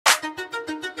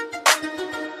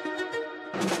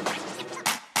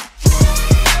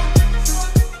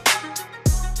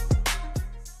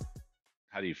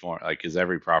how do you form, like, is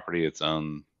every property its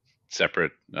own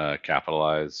separate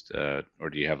capitalized, or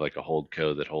do you have like a hold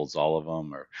co that holds all of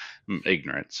them, or I'm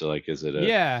ignorant. So like, is it a,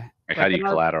 Yeah, like, how like do you in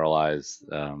our collateralize,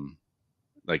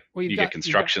 like well, you get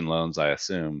you've got construction loans, I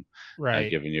assume, right.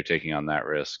 given you're taking on that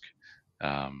risk.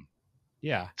 Um,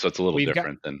 Yeah. so it's a little Well,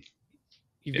 different than,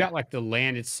 you've yeah, got like the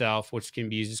land itself, which can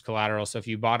be used as collateral. So if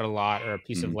you bought a lot or a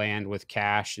piece of mm, land with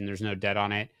cash and there's no debt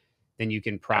on it, then you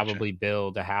can gotcha. probably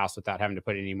build a house without having to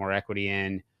put any more equity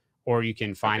in, or you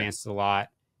can Okay. finance the lot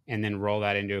and then roll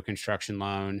that into a construction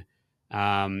loan.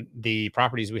 The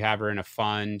properties we have are in a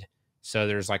fund. So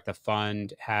there's like the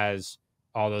fund has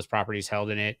all those properties held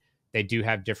in it. They do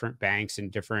have different banks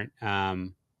and different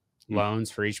Mm,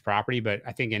 loans for each property. But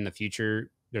I think in the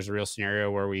future, there's a real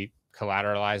scenario where we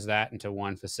collateralize that into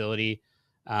one facility.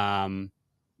 Um,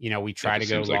 we it try to just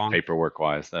go seems like long. paperwork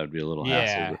wise, that would be a little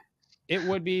hassle, Yeah, but it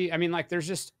would be. I mean, like,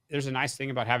 there's a nice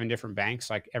thing about having different banks.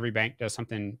 Like every bank does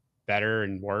something better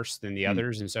and worse than the mm,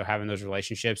 others, and so having those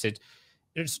relationships,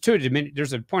 there's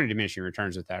a point of diminishing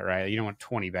returns with that, right? You don't want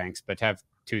 20 banks, but to have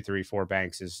two, three, four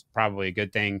banks is probably a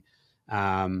good thing.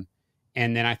 Um,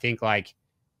 and then I think like,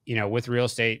 with real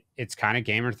estate, it's kind of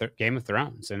Game of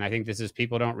Thrones, and I think this is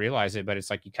people don't realize it, but it's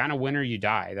like you kind of win or you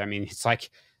die. I mean, it's like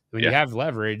when you yeah, have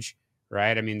leverage,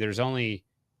 right? I mean, there's only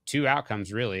two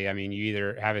outcomes really. I mean, you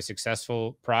either have a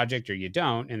successful project or you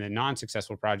don't, and the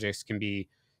non-successful projects can be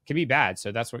bad.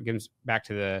 So that's what comes back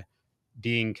to the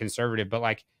being conservative. But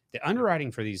like the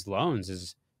underwriting for these loans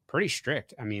is pretty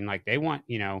strict. I mean, like they want,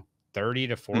 30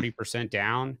 to mm, 40%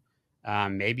 down.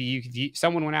 Maybe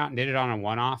someone went out and did it on a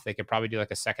one-off, they could probably do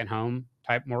like a second home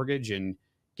type mortgage and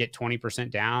get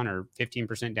 20% down or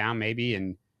 15% down maybe,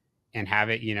 and have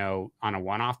it, on a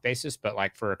one-off basis. But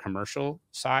like for a commercial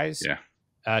size yeah,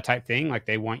 type thing, like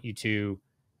they want you to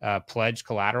pledge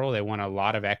collateral. They want a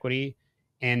lot of equity.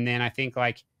 And then I think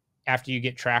like after you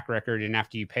get track record and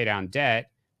after you pay down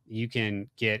debt, you can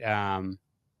get,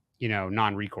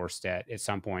 non-recourse debt at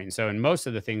some point. And so in most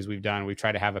of the things we've done, we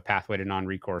try to have a pathway to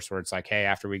non-recourse where it's like, hey,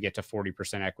 after we get to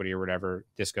 40% equity or whatever,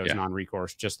 this goes yeah,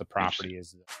 non-recourse. Just the interesting. property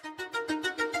is